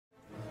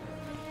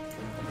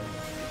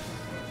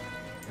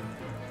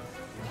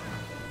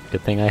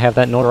Good thing I have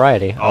that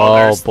notoriety.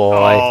 Oh,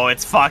 boy. Oh,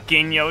 it's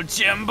fucking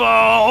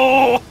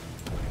Yojimbo!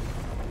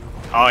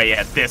 Oh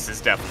yeah, this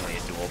is definitely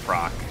a dual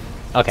proc.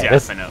 Okay,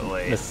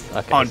 definitely. This,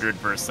 okay.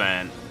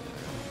 100%.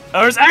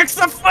 There's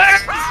XIV!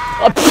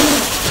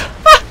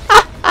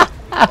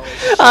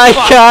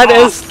 I can't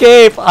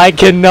escape! I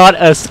cannot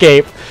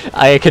escape!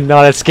 I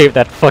cannot escape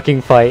that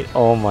fucking fight.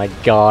 Oh my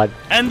god.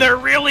 And they're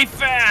really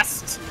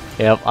fast!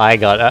 Yep, I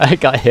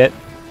got hit.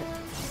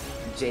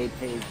 Jade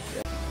Page.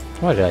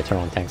 Why did I turn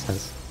on tank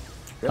stance?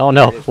 Oh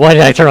no, why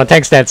did I turn on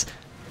tank stance?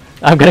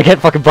 I'm gonna get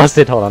fucking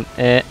busted, hold on.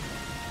 Okay,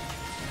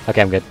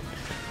 I'm good.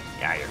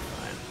 Yeah, you're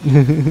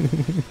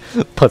fine.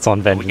 Puts on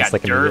We vengeance got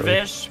like immediately.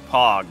 Dervish,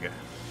 Pog.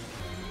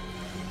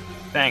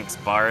 Thanks,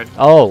 Bard.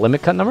 Oh,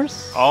 limit cut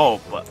numbers?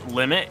 Oh,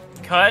 limit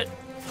cut?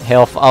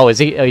 Hail oh, is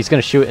he? Oh, he's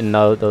gonna shoot in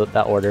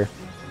that order.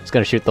 He's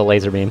gonna shoot the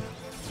laser beam.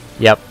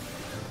 Yep.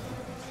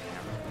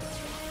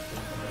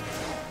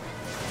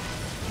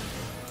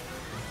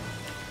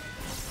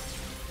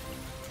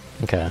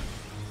 Okay.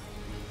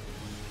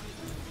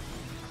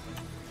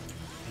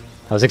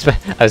 I was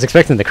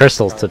expecting the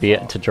crystals to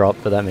drop,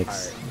 but that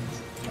makes.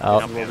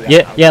 Oh,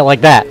 yeah,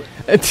 like that.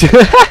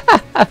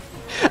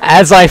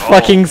 As I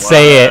fucking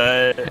say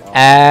it.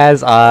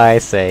 As I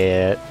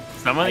say it.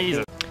 Some of these.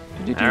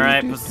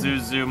 Alright,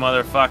 Pazuzu,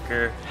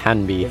 motherfucker.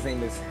 Hanbi. His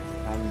name is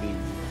Hanbi.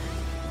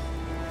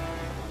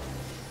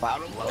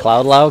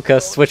 Cloud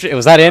Lauka switch.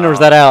 Was that in or was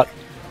that out?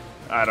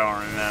 I don't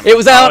remember. It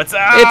was out. Oh, it's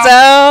out. It's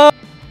out.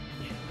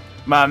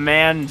 My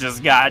man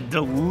just got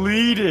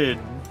deleted.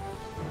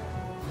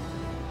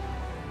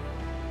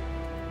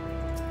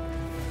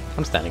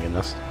 I'm standing in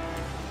this.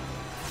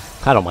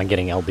 I don't mind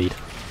getting LB'd.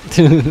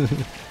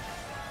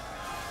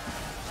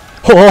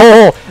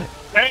 Oh!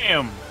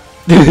 Damn.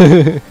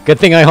 Good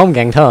thing I home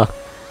ganged, huh?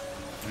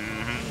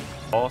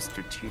 All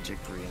strategic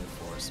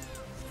reinforcement.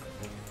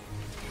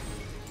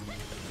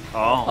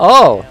 Oh.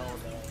 Oh!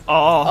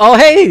 Oh. Oh,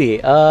 hey!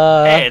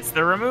 Hey, it's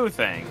the remove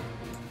thing.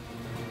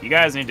 You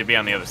guys need to be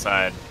on the other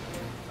side.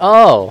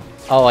 Oh!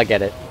 Oh, I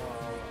get it.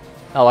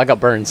 Oh, I got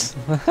burns.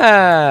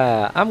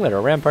 I'm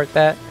gonna rampart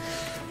that.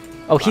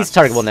 Oh, he's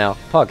targetable now.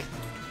 Pug.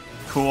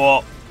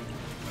 Cool.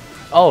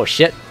 Oh,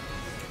 shit.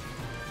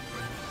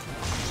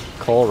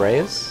 Cole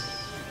Rays?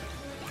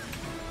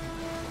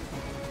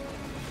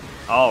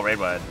 Oh, raid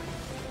wide.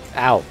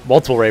 Ow.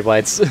 Multiple raid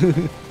whites.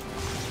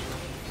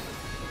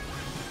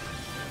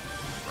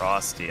 Raw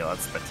steel,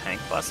 that's the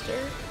tank buster?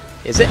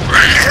 Is it?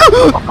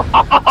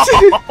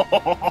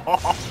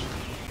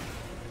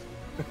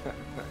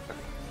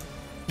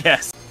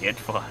 Yes, it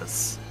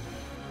was.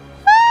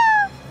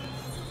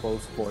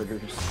 Close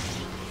quarters.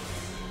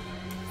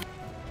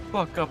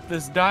 Fuck up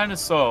this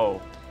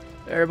dinosaur.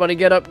 Everybody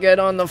get up, get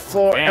on the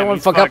floor. Damn, Everyone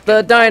he's fuck up fucking-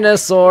 the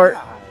dinosaur.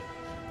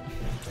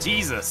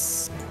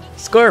 Jesus.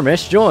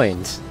 Skirmish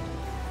joined.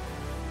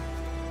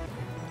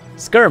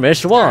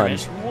 Skirmish won.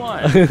 Skirmish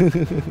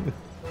won.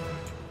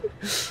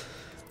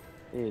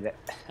 Dude,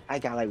 I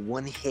got like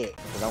one hit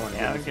because I want to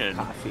Yeah, get good.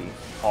 some coffee.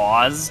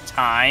 Pause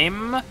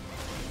time.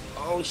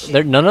 Oh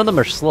shit. None of them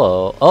are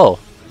slow. Oh.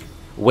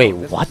 Wait,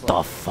 This what is the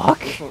slow.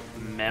 fuck?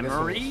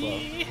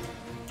 Memory.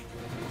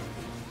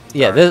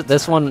 Yeah,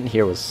 this one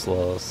here was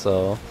slow,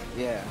 so...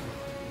 Yeah.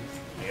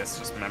 I guess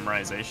just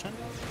memorization.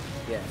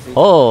 Yeah. See,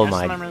 Oh Just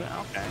my... remember that?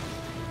 Okay.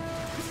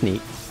 That's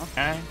neat.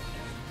 Okay.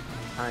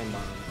 time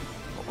bomb.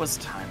 What was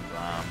time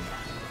bomb?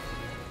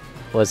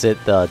 Was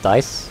it the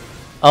dice?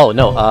 Oh,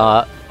 no,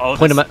 Oh,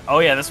 point this, 'em at... oh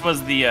yeah, this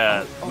was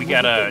the, we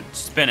gotta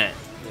spin it,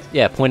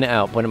 Yeah, point it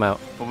out, point them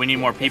out. but we need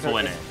more people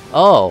in it.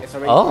 Oh, It's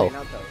already oh. playing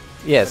out, though.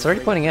 Yeah, it's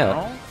already pointing out.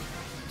 No?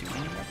 Do we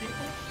need more people?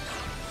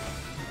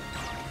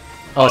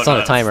 Oh, it's no, on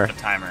a this is timer. the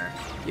timer.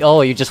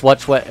 Oh, you just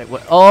watch what...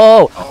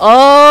 Oh!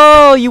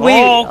 Oh! You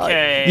wait!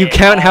 Okay, You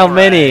count how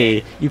many!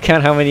 alright. You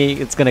count how many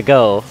it's gonna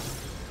go.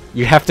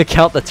 You have to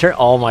count the turn...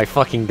 Oh my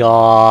fucking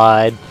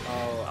god.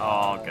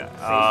 Oh,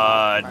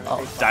 god. Dive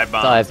bombs,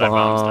 Dive dive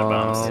bombs, dive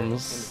bombs.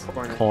 bombs. In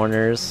corner.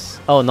 Corners.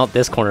 Oh, not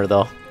this corner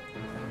though.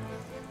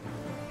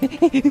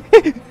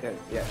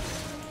 Yeah.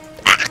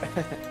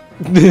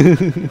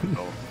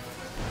 Oh.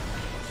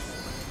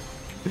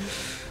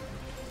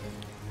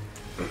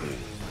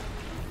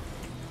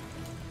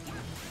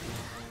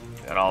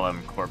 Got all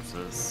them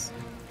corpses.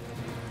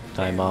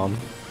 Time bomb.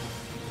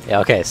 Yeah,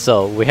 okay,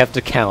 so we have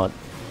to count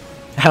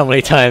how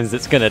many times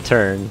it's gonna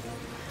turn.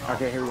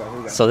 Okay, here we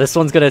go. So this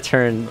one's gonna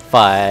turn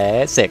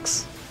 6.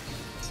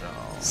 So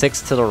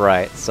 6 to the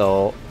right,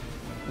 so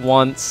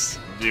once,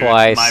 Dude,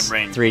 twice, my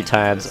brain 3 can't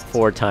times, resist.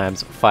 4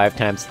 times, 5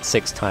 times,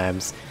 6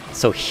 times.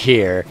 So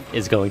here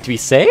is going to be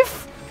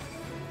safe?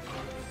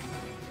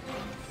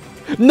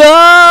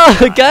 No!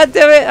 God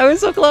damn it! I was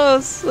so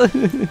close! it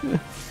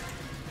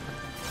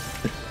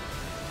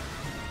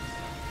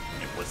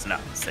was not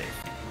safe.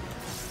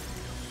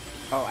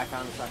 Oh, I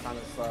found this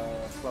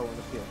slow in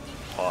the field.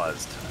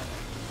 Paused.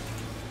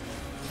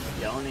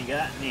 You only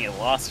got any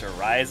lost or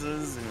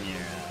rises in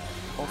your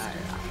holster?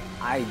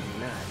 I do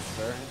not,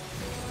 sir.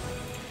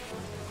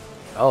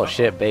 Oh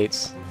shit,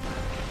 Bates.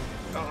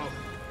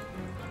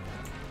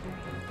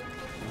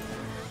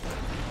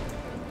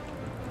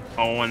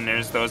 Oh, and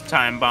there's those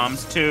time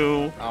bombs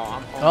too. Oh,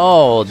 I'm home.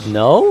 Oh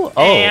no!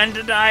 Oh. And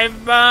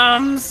dive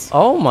bombs.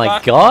 Oh my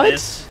Fuck god!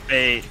 this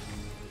fate.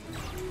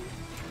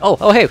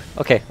 Oh hey,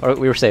 okay,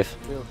 we were safe.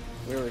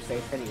 We were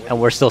safe anyway. And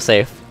we're still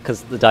safe,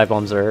 because the dive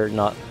bombs are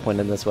not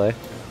winning this way.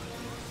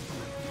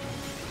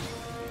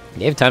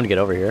 You have time to get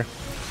over here.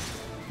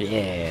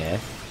 Yeah.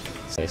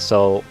 Okay,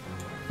 so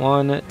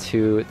 1,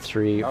 2,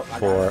 3, Oh,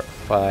 4,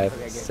 5,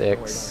 Okay,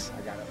 6.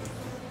 I got it.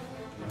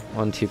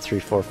 1, 2, 3,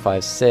 4,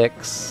 5,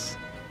 6.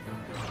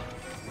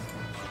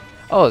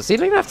 Oh, so you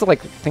don't even have to like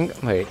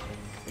think. Wait,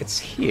 it's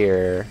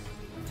here.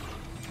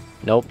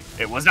 Nope.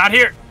 It was not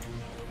here.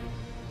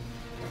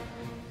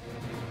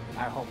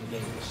 I hope we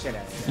get the shit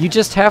out of it. You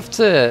just have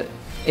to.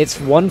 It's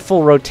 1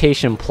 full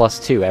rotation plus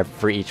 2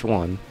 for each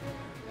one.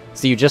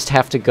 So you just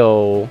have to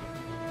go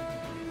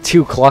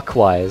 2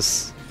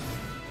 clockwise.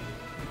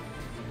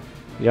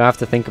 You don't have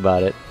to think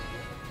about it.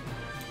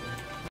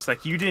 Looks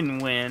like you didn't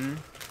win.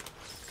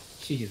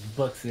 She just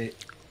books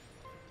it.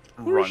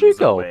 Where'd she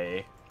go?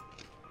 Away.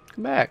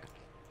 Come back.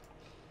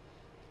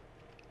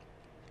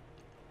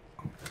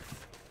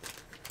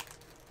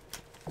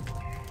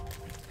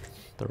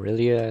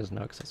 Dalriada is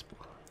not accessible.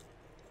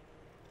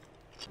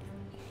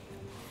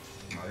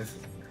 Oh, this is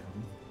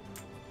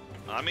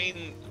I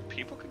mean,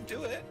 people can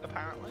do it,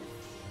 apparently.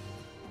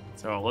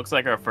 So it looks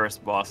like our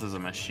first boss is a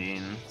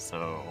machine,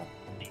 so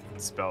you can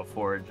spell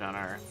Forge on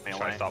our Try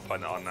melee. to stop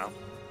putting it on now.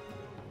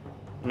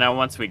 Now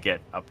once we get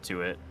up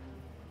to it.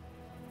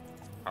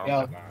 Oh,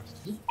 Yo. at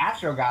last. This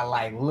Astro got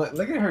like,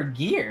 look at her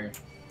gear.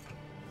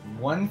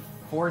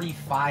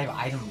 145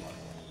 item level.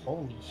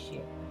 Holy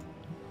shit.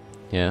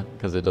 Yeah,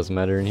 because it doesn't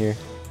matter in here.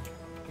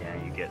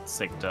 Yeah, you get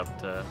synced up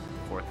to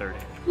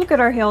 430. Look at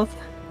our health.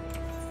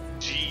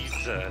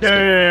 Jesus.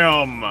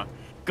 Damn!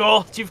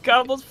 Gold, you've got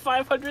almost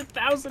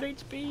 500,000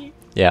 HP!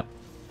 Yeah.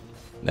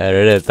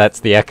 There it is. That's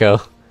the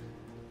echo.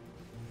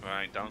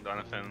 Right, don't do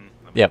anything.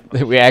 Yep,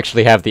 we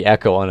actually have the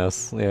echo on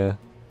us. Yeah.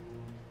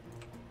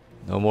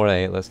 No more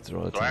 8. Let's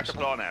throw it. Do I have to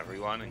put on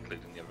everyone,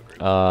 including the other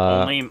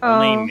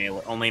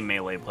group? Only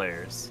melee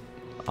players.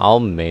 I'll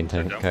So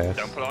maintain don't, chaos.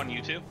 don't put on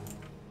you two?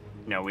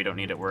 No, we don't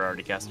need it. We're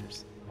already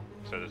casters.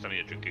 So there's only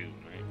a Dragoon,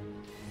 right?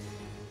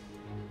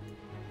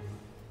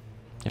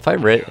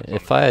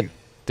 If I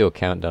do a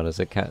countdown, does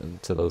it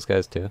count to those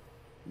guys too?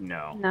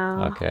 No.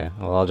 No. Okay,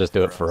 well I'll just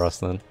do it for us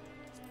then.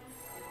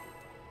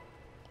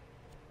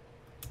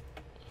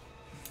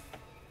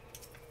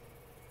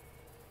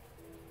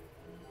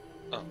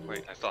 Oh,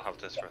 wait, I still have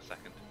this for a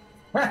second.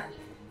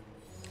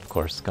 Of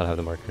course, gotta have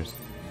the markers.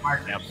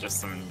 Yep, just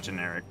some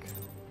generic.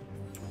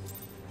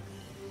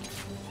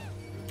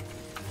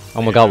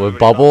 Oh my god, with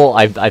Bubble,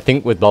 I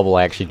think with Bubble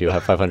I actually do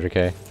have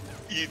 500k.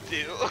 You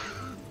do?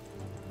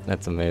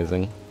 That's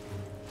amazing.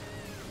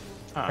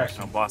 Oh, there's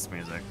no boss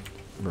music.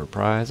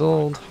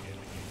 Reprisal.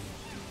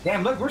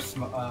 Damn, look, we're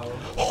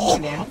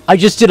damn. I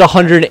just did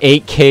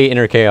 108k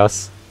inner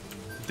chaos.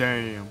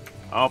 Damn.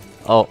 Oh.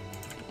 Oh,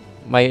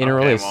 my inner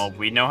Okay, release. well,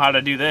 we know how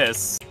to do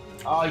this.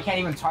 Oh, you can't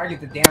even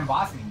target the damn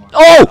boss anymore.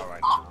 Oh!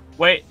 Alright.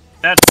 Wait,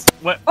 that's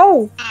what?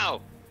 Oh!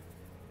 Ow!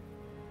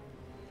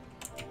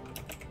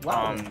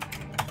 Wow.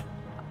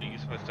 Are you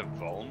supposed to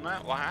vuln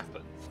that? What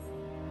happened?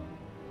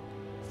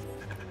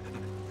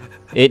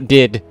 It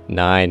did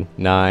 9,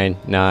 9,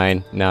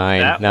 9, 9,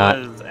 That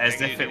 9. was as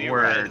Did if you it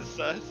were. res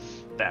us?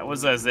 That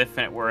was as if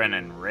it were an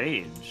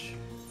enrage.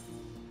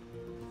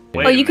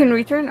 Oh, you can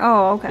return?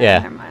 Oh, okay. Yeah.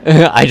 Never mind.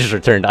 I just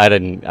returned. I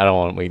don't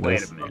want Wait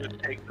weakness. a I'm gonna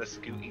minute. take the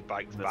scooty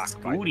bikes The back.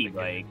 by the scooty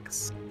beginning.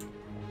 bikes. Was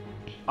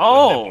there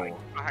Oh, bikes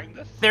behind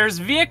us? there's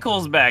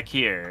vehicles back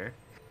here.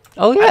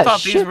 Oh yeah, I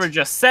thought shit. these were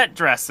just set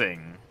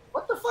dressing.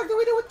 What the fuck do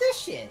we do with this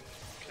shit?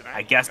 Can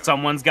I guess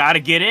someone's got to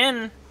get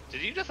in.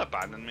 Did you just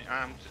abandon me?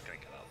 I'm just gonna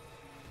get up.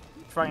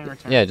 Try and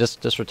return. Yeah,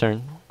 just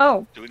return.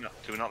 Oh. Do we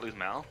not lose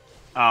Mel?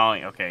 Oh,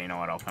 okay. You know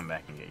what? I'll come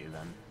back and get you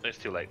then. It's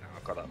too late now.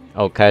 I've got up.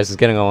 Oh, Caius is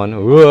getting on.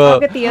 Whoa. I'll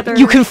get the other.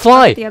 You can I'll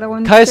fly. get the other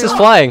one. Caius too. is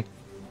flying.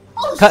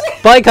 Oh,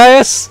 shit! Bye,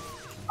 Caius.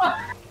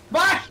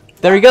 Bye!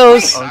 There he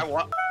goes. I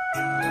want.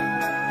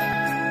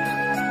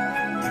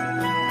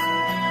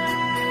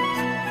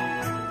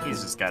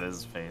 He's just got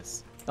his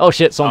face. Oh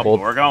shit, someone Oh,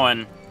 pulled. we're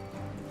going.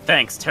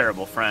 Thanks,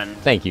 terrible friend.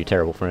 Thank you,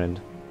 terrible friend.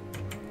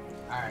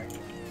 Alright.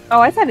 Oh,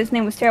 I thought his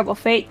name was Terrible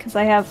Fate because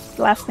I have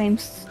last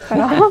names cut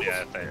off.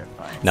 Yeah, fair.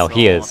 No,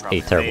 he is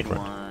a terrible Fade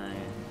friend.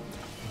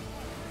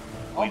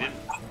 wine,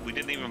 We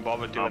didn't even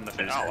bother doing the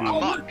thing. there's Oh, food. I'm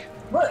muck.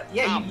 Look,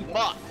 yeah, I'm you,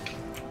 muck.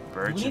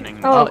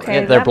 Burgeoning. Oh, Oh, okay. yeah,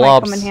 they're that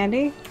blobs. might come in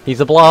handy. He's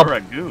a blob.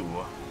 Ragu.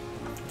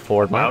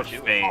 Forward march.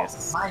 Ouch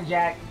face. mine,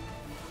 Jack.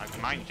 I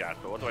can mind Jack,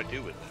 but what do I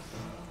do with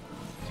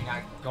this? You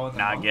gotta go in the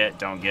Not monk. get,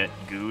 don't get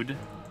gooed.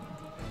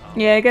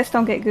 Yeah, I guess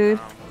don't get good.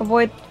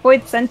 Avoid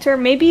center.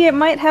 Maybe it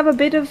might have a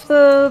bit of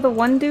the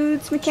one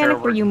dude's mechanic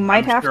where we're- you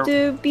might I'm have sure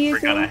to be a We're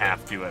gonna good.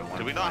 have to at one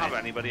Do we not have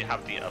point. anybody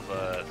have the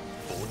other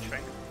forge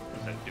thing?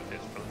 So do this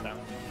for them.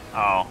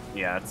 Oh,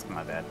 yeah, that's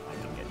my bad. I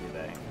didn't get you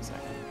that in a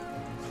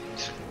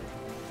second.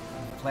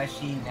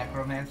 Fleshy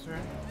necromancer.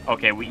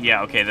 Okay,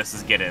 okay, this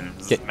is get in.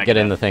 This is Get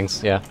in the Megadeth.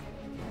 things, yeah.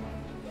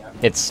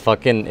 It's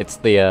fucking, it's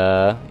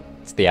the,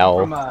 It's the owl.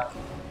 From,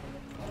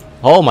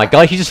 Oh my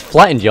god, he just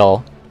flattened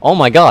y'all. Oh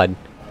my god.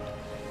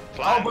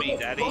 Flatten me,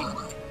 daddy.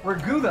 we're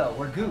goo though.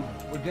 We're goo.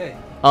 We're good.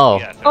 Oh.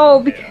 Yes, Oh,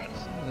 everybody beca-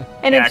 does.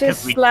 And Yeah, it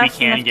just we lasts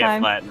can enough get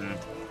time. flattened.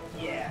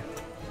 Yeah.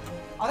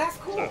 Oh, that's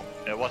cool. So,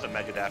 it wasn't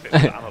Mega Death, it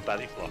was I'm a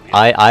belly flop.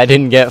 Yeah. I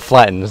didn't get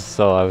flattened,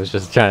 so I was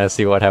just trying to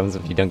see what happens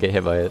if you don't get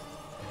hit by it.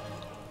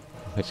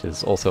 Which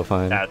is also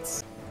fine.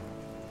 That's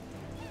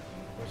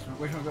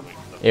Which one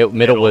go?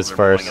 Middle was Middles are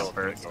first. going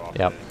first.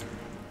 Yep.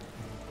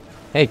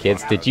 Hey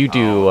kids, did you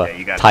do okay,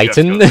 you got-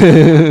 Titan? you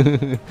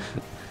have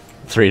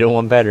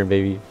 3-to-1 pattern,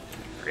 baby.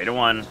 3 to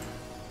 1.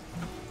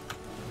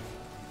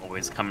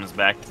 Always comes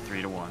back to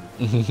 3 to 1.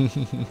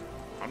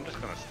 I'm just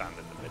gonna stand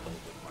in the middle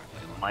with my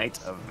melee.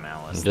 Might of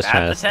Malice. I'm just That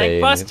trying the to tank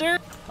stay- buster?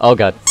 Oh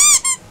god.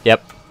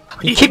 Yep.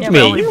 He kicked Yeah,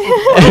 me!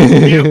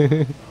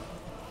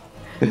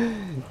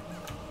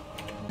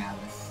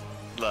 Malice.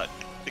 Look,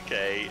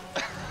 okay.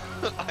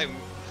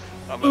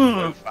 I'm a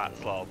so fat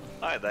slob.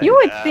 Hi there. You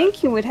would Dad.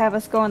 think you would have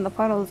us go in the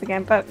puddles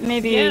again, but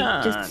maybe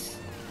Yeah. just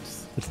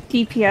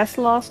DPS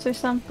lost or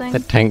something.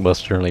 That tank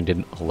buster only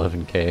did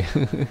 11k.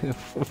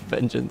 For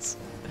vengeance.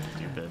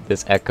 Stupid.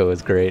 This echo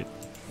is great.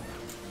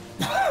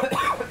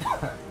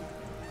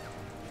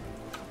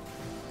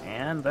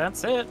 And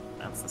that's it.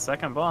 That's the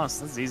second boss.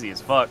 This is easy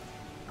as fuck.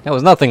 That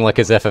was nothing like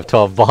his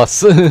FF12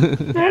 boss. I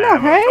know,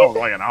 right? Oh,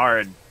 fucking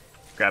hard.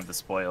 Grab the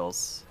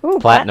spoils. Ooh,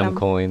 Platinum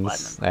coins.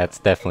 Platinum. That's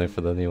definitely for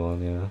the new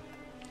one, yeah.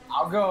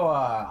 I'll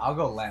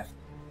go left.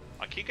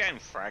 I keep getting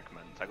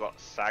fragments. I got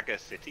Saga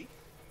City.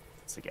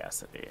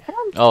 Sagacity.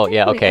 Oh,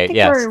 yeah, okay, I think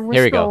yes. we're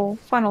Here we go.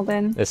 still funneled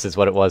in. This is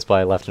what it was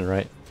by left and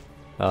right.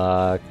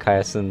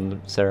 Caius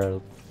and Sarah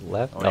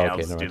left? Oh, yeah, okay,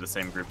 let's never do mind. the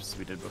same groups as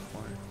we did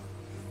before.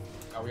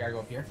 Oh, we gotta go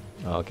up here.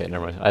 Oh, okay,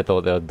 never mind. I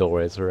thought the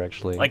doorways were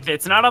actually... Like,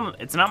 it's not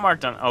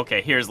marked on...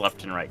 Okay, here's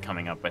left and right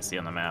coming up, I see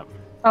on the map.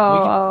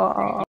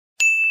 Oh.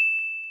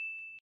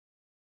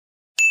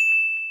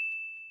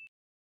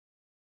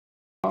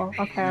 Oh,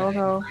 okay, we'll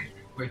go.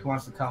 Wait, who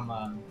wants to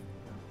come?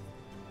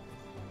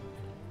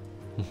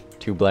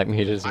 Two black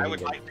mages. I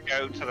would like to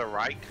go to the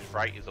right, because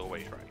right is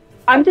always right.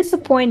 I'm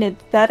disappointed.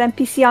 That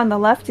NPC on the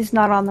left is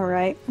not on the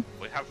right.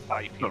 We have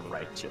 5 The people.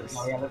 righteous.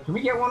 Oh, yeah, can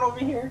we get one over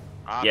here?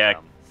 Yeah.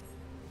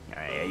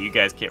 Alright, yeah, you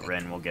guys get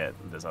Ren, we'll get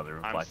this other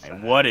I'm black sad,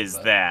 man. What is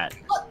but- that?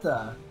 What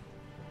the?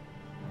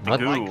 The What?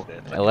 goo.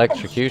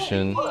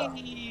 Electrocution.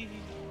 We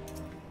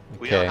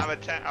Okay. don't have a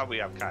tent. Oh, we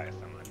have Caius.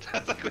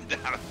 I'm like, we don't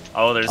have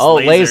Oh, there's Oh,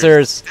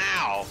 lasers. lasers!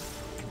 Ow!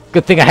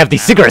 Good thing I have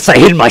these cigarettes I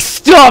hid in my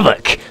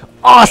stomach!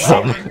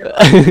 Awesome!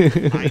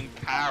 I'm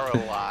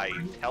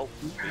paralyzed. Help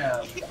me.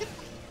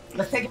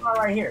 Let's take him out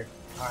right here.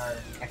 Or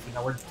actually,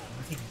 no, we're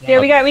taking Yeah,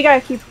 down. we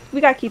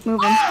gotta keep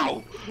moving.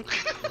 Ow!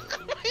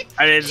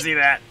 I didn't see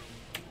that.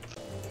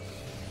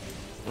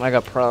 I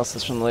got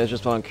paralysis from the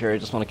lasers, but I don't care. I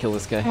just want to kill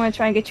this I'm guy. gonna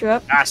try and get you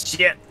up. Ah,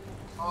 shit.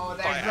 Oh,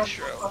 By that's no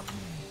Astro. fucking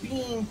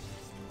beam.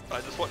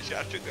 I just watched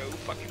Astro go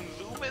fucking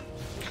zoom in.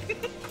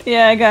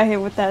 Yeah, I got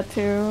hit with that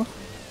too.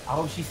 I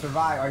hope she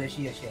survived, or is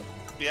she a shit?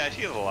 Yeah,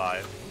 she is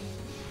alive.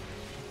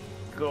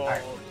 Go.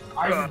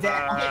 Are you dead?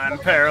 I'm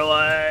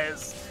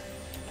paralyzed.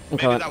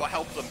 Maybe Okay. that will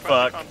help them.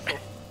 Fuck. Press the console.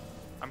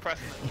 I'm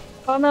pressing it.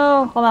 Oh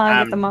no, hold on,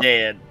 I'll get them I'm up.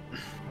 dead.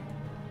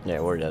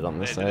 Yeah, we're dead on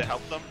this Did it side.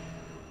 help them?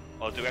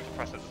 Or do we have to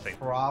press it at the same time?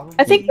 Probably.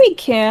 I think we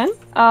can.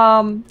 Oh!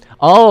 I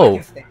Oh,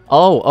 can stay.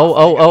 oh, oh,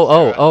 oh,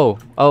 oh, oh,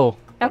 oh.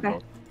 Okay.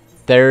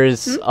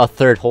 There's a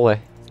third hallway.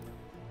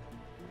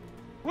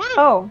 Woo!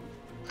 Oh,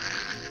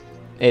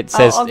 It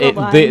says I'll go it,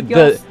 blind. the You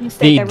the you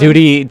stay there,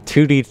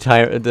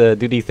 the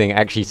duty thing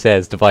actually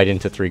says divide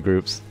into 3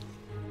 groups.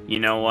 You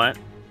know what?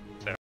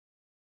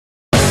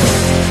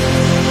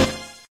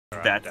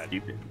 Alright, That's dead.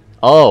 stupid.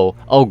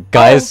 Oh,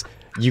 guys,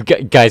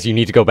 guys, you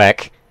need to go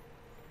back.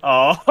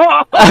 Oh.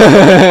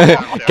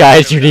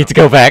 Guys, you need to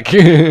go back.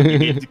 You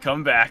need to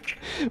come back.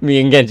 Me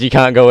and Genji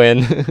can't go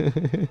in.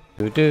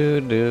 Do, do,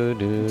 do,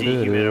 do,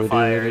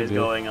 Dehumidifier do, is do.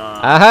 going on.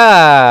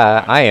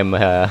 Aha! I am.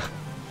 That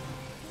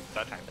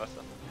tank buster.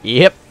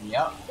 Yep.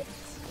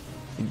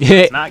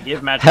 Yep. Not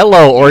give magic.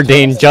 Hello,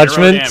 ordained 0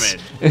 judgments.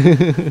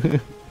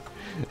 damage.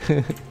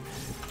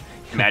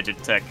 Magic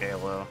tech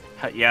halo.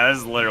 Yeah, this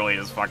is literally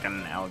just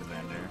fucking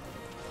Alexander.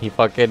 He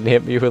fucking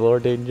hit me with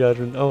ordained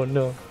judgment. Oh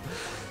no.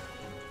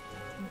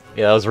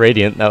 Yeah, that was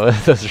radiant. That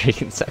was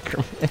radiant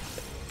sacrament.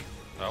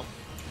 Oh.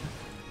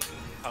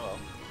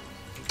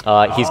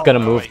 Hello. He's gonna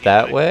Oh, move Wait,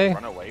 that like, way.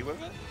 Run away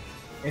with it?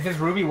 Is this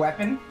ruby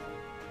weapon?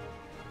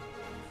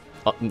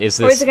 Is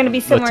or is this it gonna be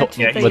similar Mato-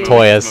 to Yeah, the?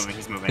 Matoya's.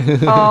 he's moving.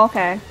 Oh,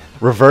 okay.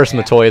 reverse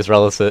Yeah. Matoya's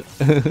Relicit?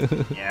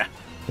 Yeah.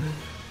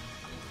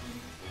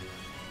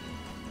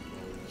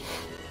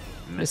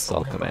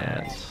 Missile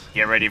command.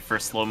 Get ready for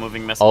slow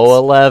moving missiles. Oh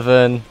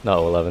 11.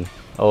 No 11.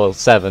 Oh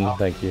 7. Oh.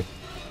 Thank you.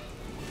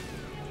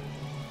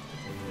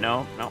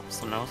 No,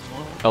 so no.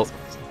 Oh,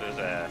 There's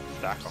a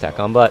stack on stack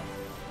the- on butt.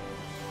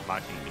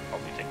 Imagine you could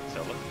probably take the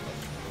silver.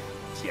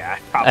 Yeah,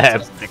 probably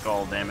just dick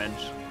all damage.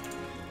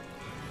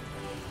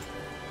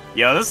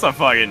 Yo, this is a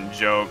fucking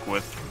joke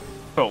with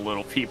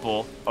little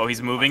people. Oh,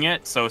 he's moving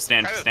it. So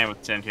stand here.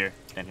 Stand here.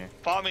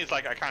 Part of me is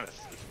like, I kind of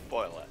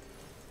spoil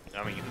it.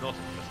 I mean, you can also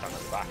just stand at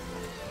the back.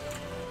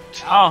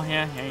 Oh,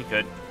 yeah, you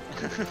could.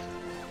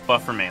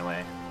 Buff for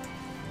melee.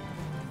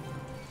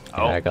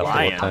 Yeah, I got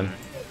Lion. full time.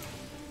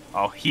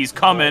 Oh, he's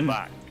coming. Fall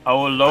back.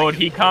 Oh, Lord,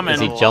 he coming. Is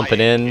he jumping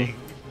in?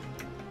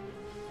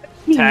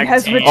 He Tag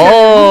has team. returned.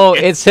 Oh,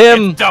 it's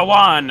him! It's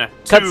Dawan.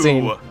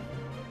 Cutscene.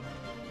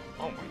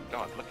 Oh my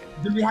god, look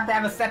at Do we have to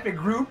have a separate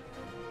group?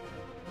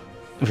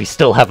 We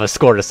still have a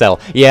score to sell.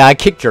 Yeah, I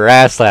kicked your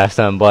ass last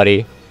time,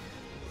 buddy.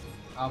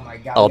 Oh my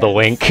god. Oh, the yes.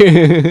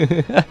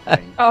 wink.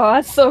 Oh,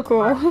 that's so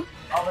cool.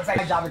 Oh, it's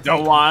like a job to take.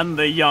 Dawan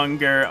the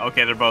younger.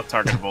 Okay, they're both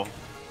targetable.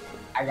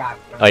 I got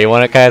it. Oh, you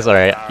want it, guys?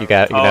 Alright, you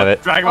can have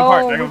it. Dragon Oh,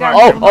 Park, we Dragon got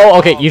Park. Oh,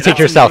 okay, you take That's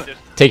your south.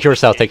 amazing. Take your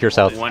south, take your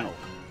south. One.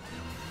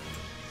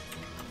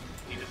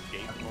 he just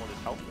gave him all his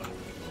health back.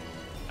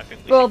 I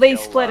think we Well, should they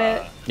kill, split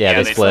it. Yeah,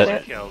 they split.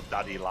 split it. Kill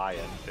Daddy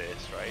Lion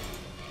first, right?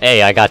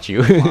 Hey, I got you.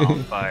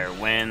 Wildfire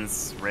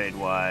wins, raid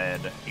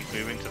wide. He's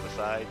moving to the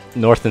side.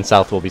 North and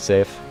south will be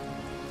safe.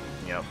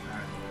 Yep.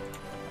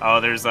 Oh,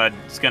 there's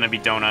it's gonna be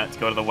Donut to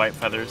go to the white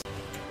feathers.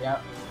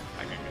 Yep.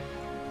 Okay.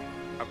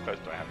 How close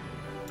do I have?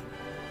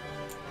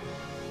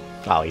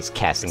 Oh, he's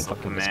casting Missile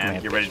fucking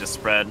command, get ready to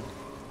spread.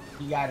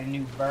 You got a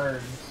new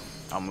bird.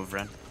 I'll move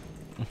Ren.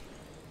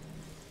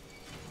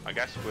 I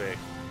guess we're...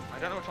 I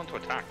don't know which one to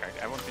attack.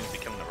 Everyone seems to be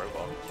killing the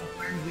robot.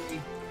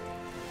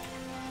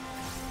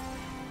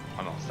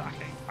 I'm not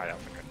stacking. I don't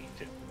think I need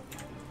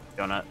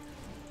to. Donut.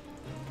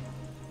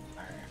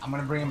 Alright, I'm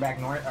gonna bring him back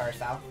north or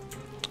south.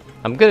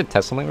 I'm gonna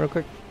test something real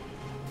quick.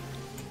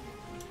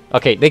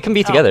 Okay, they can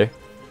be together.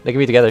 They can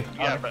be together.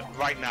 Yeah, but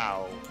right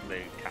now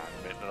they can.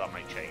 But that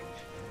might change.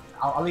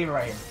 I'll leave it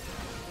right here.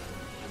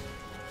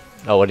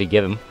 Oh, what did he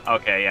give him?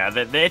 Okay, yeah,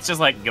 it's just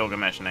like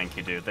Gilgamesh and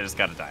Enkidu. They just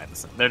gotta die.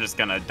 They're just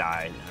gonna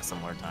die in a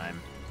similar time.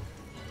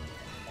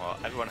 Well,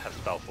 everyone has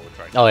spell forge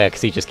right Oh yeah,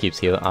 because he just keeps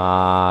healing.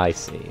 Ah, I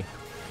see.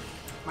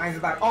 Mine's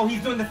about. Oh,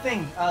 he's doing the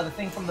thing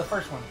from the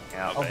first one.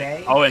 Yeah.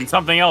 Okay. Oh, and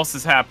something else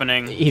is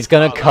happening. He's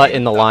gonna now. cut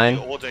in the That's line.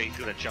 The order he's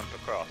gonna jump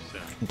across.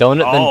 Yeah.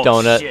 Donut, then Oh,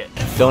 donut. shit.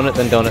 Donut,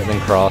 then donut,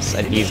 then cross.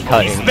 And he's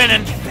cutting. He's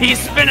spinning! He's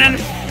spinning!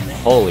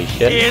 Holy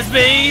shit. Here's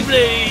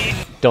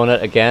Beyblade!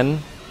 Donut again.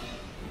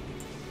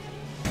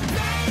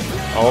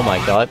 Oh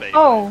my god. Baby.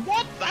 Oh.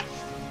 What? That's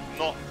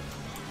not...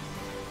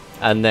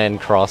 And then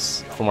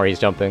cross from where he's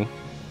jumping.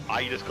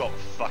 I just got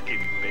fucking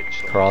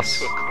bitch.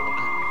 Cross.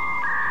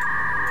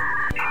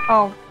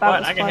 Oh, that What?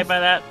 was I get hit fun. by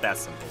that? That's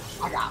simple.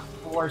 I got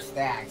 4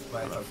 stacks,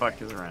 but Where the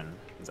fuck is Ren?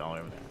 He's all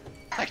over there.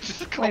 I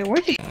just got Wait,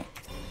 where'd you?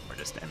 We're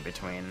just in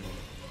between.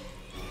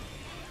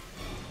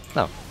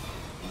 No.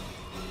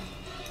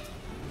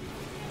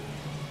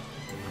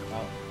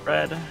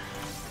 Red.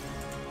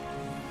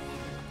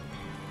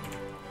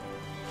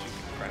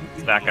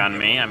 It's back on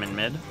me. I'm in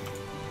mid.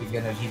 he's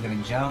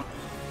gonna jump.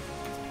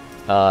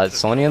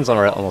 Sonian's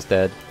almost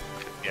dead.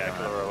 Yeah,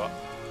 kill the robot.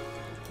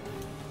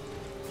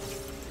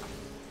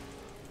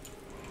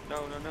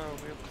 No,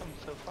 we've come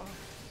so far.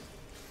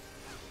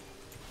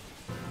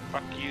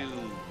 Fuck you.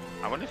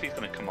 I wonder if he's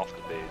gonna come off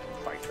the bid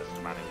and fight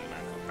us man and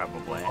man.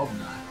 Probably. Oh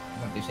no.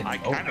 I want this shit to I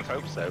be over. kind of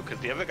hope so, because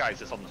the other guy's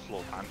just on the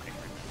floor panting.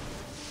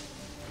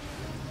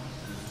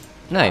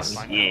 Nice.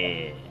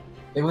 Yeah.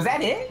 Wait, was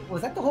that it?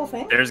 Was that the whole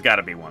thing? There's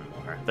gotta be one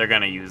more. They're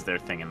gonna use their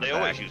thing in the They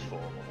back. always use 4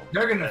 more.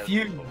 They're gonna There's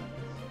fuse. 4.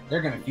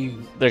 They're gonna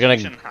fuse. They're gonna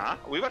Fusion hat?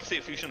 Are we about to see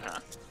a fusion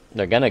hat?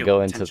 they're gonna Feel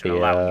go into tension the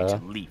allowing you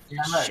to leave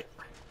Yeah, the look. ship.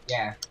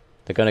 Yeah.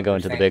 they're gonna go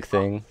into the big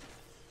thing.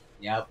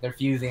 Yep. They're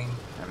fusing.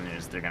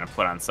 And they're gonna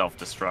put on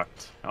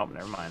self-destruct. Oh,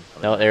 never mind.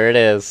 No, there it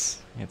is.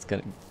 It's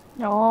gonna.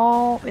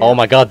 No. Oh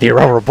my god, the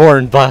Aurora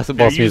Reborn boss They're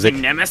music.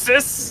 using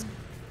Nemesis?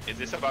 Is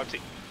this about to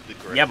the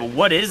great? Yeah, but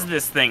what is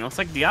this thing? It looks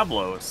like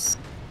Diablos.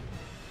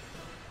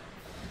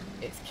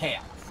 It's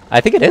chaos. I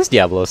think it is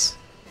Diablos.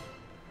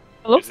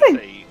 It looks Is this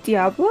like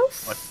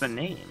Diablos. What's the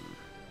name?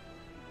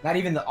 Not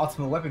even the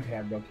ultimate weapon could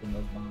have broken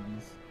those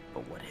bonds.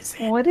 But what is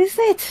it? What is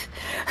it?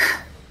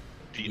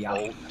 The Yeah.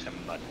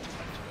 ultimate weapon.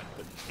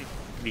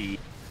 The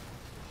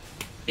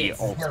It's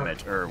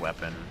ultimate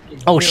weapon.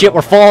 It's Oh zero. shit,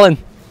 we're falling.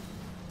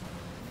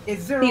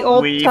 It's zero. The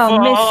old We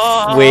Thomas.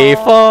 fall. We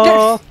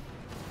fall.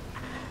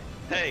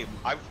 Hey,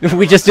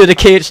 We just did a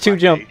KH2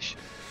 jump.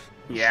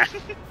 Yeah.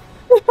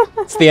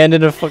 It's the end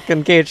of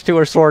fucking KH2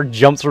 where Sword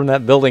jumps from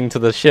that building to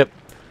the ship.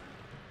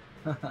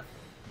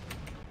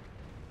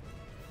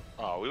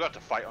 Oh, we about to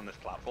fight on this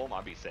platform.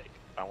 I'd be sick.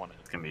 I want it.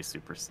 It's gonna be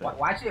super sick.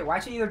 Watch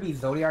it either be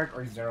Zodiac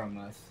or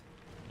Zeromus.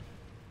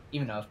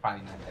 Even though it's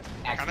probably not that.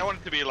 I kind of want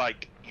it to be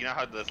like, you know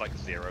how there's like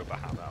Zero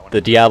Bahamut? I want The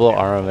it to be Diablo like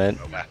a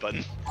armament.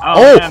 weapon.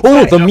 Oh, yeah, oh,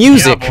 I the know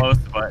music! Diablos,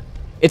 but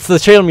It's the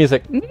trailer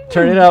music.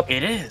 Turn it up.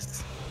 it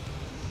is.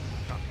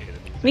 Can't hear the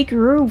music. We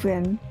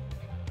grooving.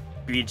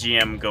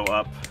 BGM go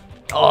up.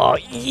 Oh,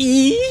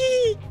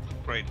 yee.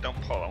 Wait, don't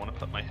pull. I want to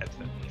put my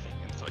headset in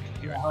so I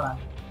can hear Yeah, it. hold on.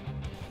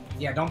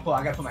 Yeah, don't pull.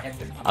 I gotta put my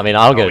headset. I mean,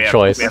 I'll get we a have-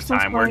 choice. We have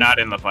time. We're not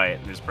in the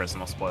fight. There's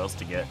personal spoils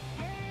to get.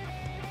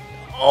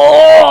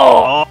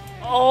 Oh!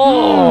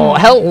 Oh,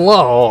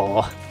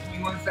 hello! Give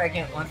me 1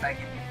 second. 1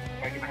 second. I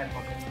gotta get my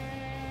headphones.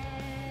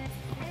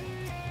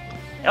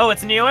 Oh,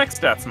 it's Neo X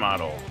Stats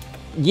model.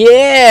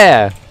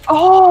 Yeah!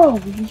 Oh,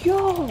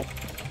 yo!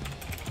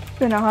 It's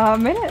been a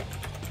minute.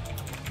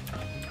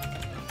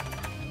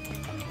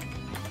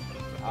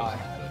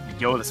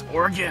 Yo, this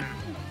organ.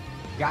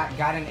 Got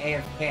an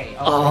AFK.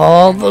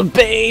 Oh, the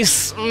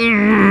base.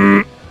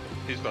 Mm.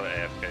 Who's got an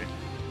AFK?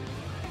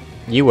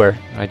 You were.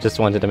 I just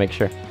wanted to make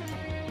sure.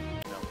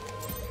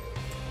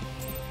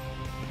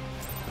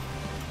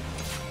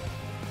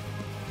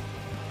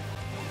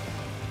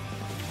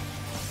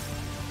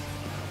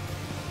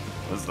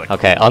 This is like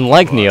Okay,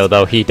 unlike Neo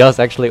though, he does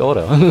actually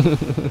auto.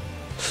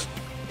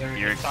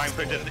 You're Time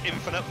for just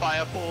infinite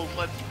fireballs.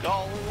 Let's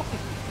go.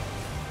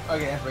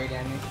 Okay, that's right,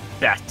 Danny.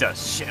 that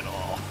does shit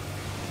all.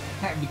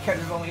 Because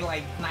there's only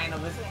like 9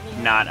 of us.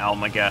 Not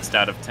Almagast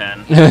out of 10.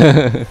 Out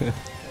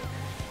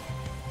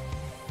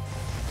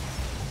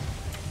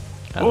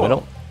of Cool.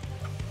 middle.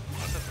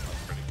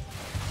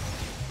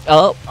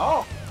 Oh.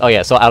 Oh! Oh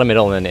yeah, so out of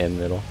middle and then in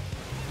middle.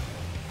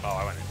 Oh,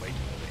 I went in way too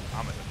early.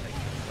 I'm at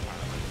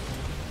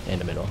the In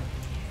the middle.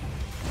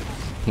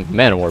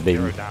 Man of War, baby.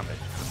 0 damage.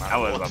 That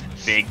was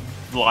a big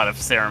lot of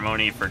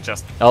ceremony for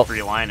just Oh.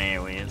 3 line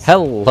AoEs.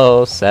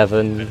 Hello,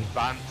 7.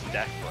 Advanced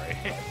death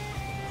ray.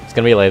 It's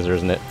gonna be laser,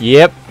 isn't it?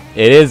 Yep,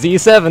 it is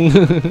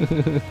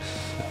E7.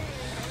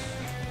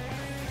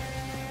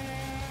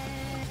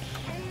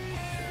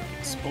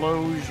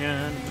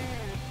 Explosion.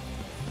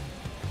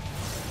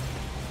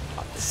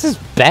 This is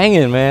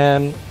banging,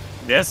 man.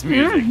 This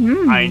music,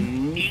 I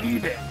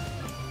need it.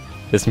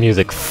 This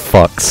music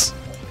fucks.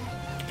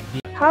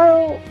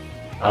 How?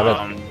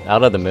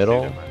 Out of the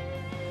middle.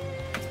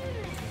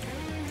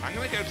 I'm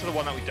gonna go to the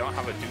one that we don't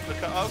have a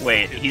duplicate of.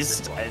 Wait,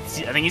 because I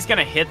think he's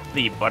gonna hit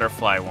the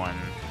butterfly one,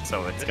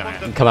 so it's gonna.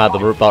 Come out the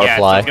Yeah, so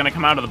butterfly. it's gonna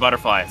come out of the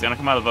butterfly. It's gonna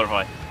come out of the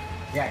butterfly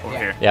Yeah, over yeah.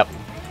 here. Yep.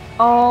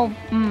 Oh.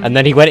 And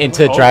then he went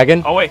into Oh,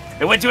 dragon. Oh wait,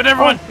 it went to a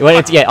different one. He went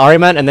into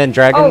Ariman and then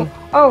dragon.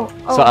 Oh.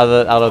 So out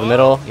of the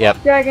middle.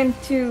 Yep. Dragon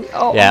 2.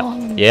 Oh. Yep.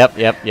 Oh.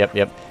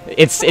 Yep.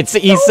 It's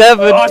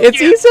E7. Oh, It's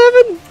shit.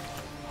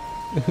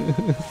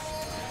 E7.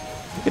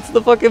 It's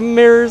the fucking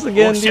mirrors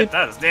again, Oh shit, dude.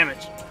 that is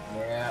damage.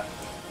 Yeah.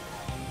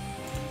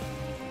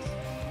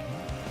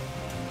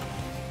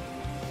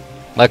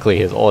 Luckily,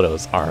 his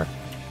autos are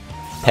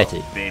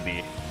petty.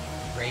 Baby.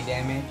 Great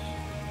damage.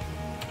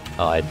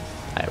 Oh, I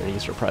already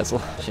used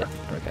reprisal. Shit.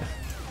 Okay.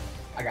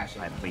 I got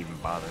you. I didn't even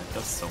bother. It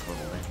does so little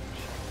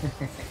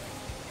damage.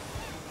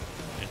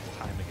 it's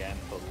time again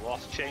for the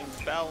Lost Chain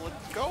spell.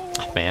 Let's go.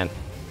 Oh, man.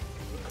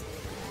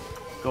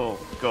 Go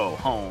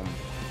home.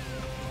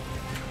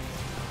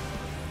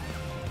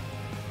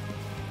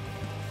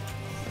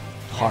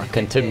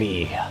 Hearken to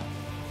me.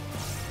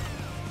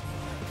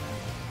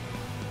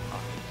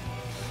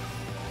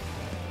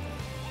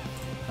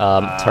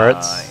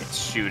 Turrets.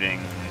 It's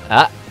shooting.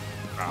 Ah.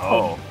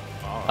 Oh.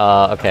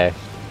 Okay.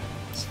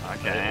 Are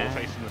they Okay. all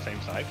facing the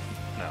same side?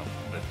 No,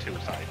 there's 2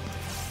 sides.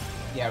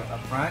 Yeah, up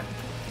front.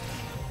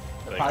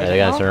 Are they- Probably- Are they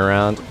gonna turn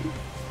around?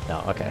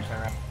 No. Okay.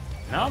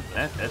 No,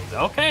 it's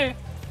okay.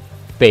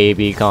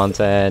 Baby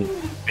content.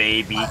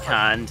 Baby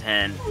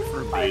content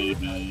for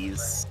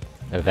babies.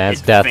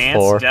 Advanced Death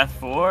 4. Death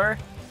 4?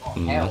 Oh,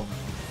 hell.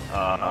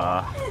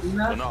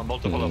 They're not a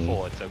multiple of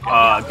 4, it's okay.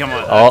 Come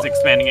on. Oh. It's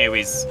expanding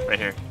AoEs right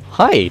here.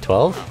 Hi,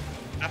 A12.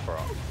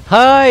 Sephiroth.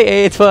 Hi,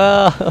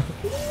 A12.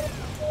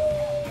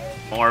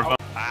 More of them.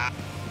 Ah.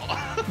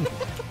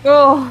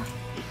 Oh.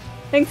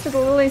 Thanks for the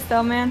lilies,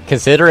 though, man.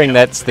 Considering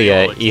that's the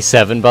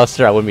E7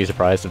 buster, I wouldn't be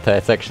surprised if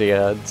that's actually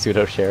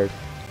pseudo shared.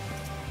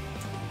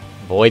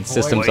 Void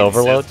Systems Void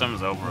Overload.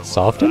 Systems Overload.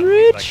 Soft and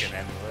Like Rich.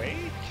 an enrage?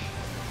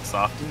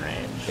 Soft and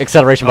range.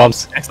 Acceleration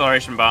bombs.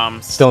 Acceleration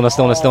bombs. Stillness.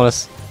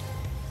 Stillness.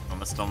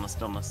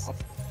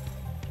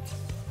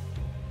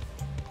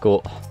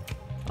 Cool.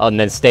 Oh, and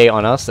then stay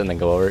on us and then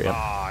go over. Yep.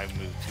 Ah, I moved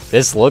too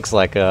This looks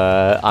like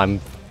I'm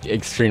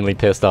extremely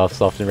pissed off.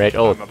 Soft and Rage.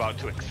 Oh, I'm about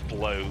to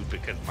explode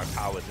because my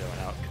power's going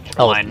out of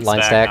control. Oh, line line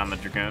stack stack. on the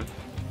Dragoon.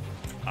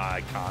 I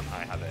can't,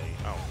 I have a...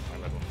 Oh,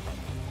 I level.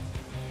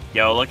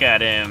 Yo, look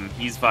at him.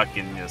 He's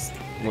fucking just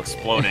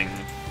exploding.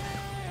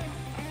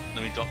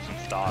 Let me drop some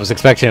stars. I was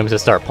expecting him to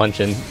start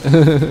punching.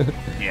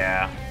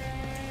 Yeah.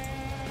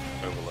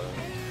 Overload.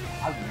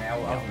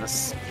 Yo,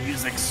 this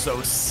music's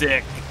so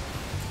sick.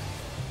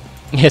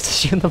 Yeah,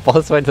 especially when the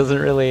boss fight doesn't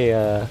really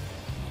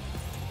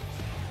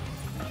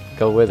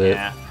go with it.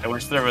 Yeah. I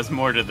wish there was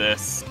more to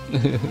this.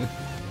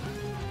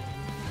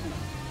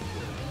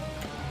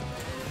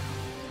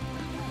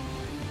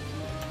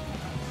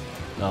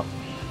 No.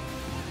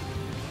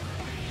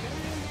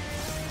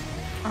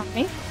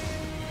 Alright.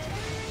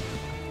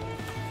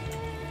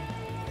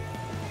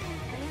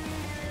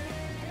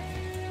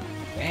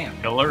 Damn.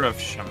 Pillar of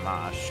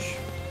Shamash.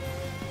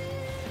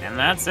 And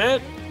that's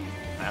it.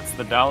 That's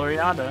the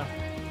Dalriada.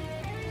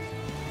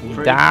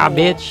 Pretty Da, cool.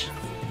 bitch.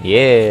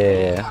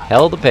 Yeah.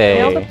 Hell to pay.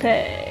 Fail to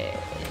pay.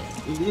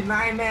 You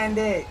 9-man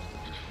it.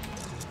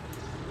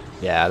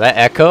 Yeah, that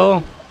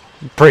echo,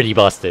 pretty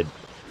busted.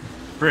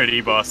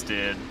 Pretty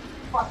busted.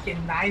 Fucking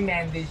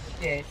 9-man this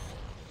shit.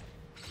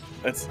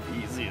 That's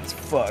easy as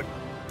fuck.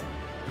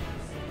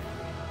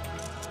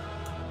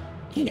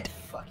 Yeah,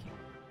 fuck you.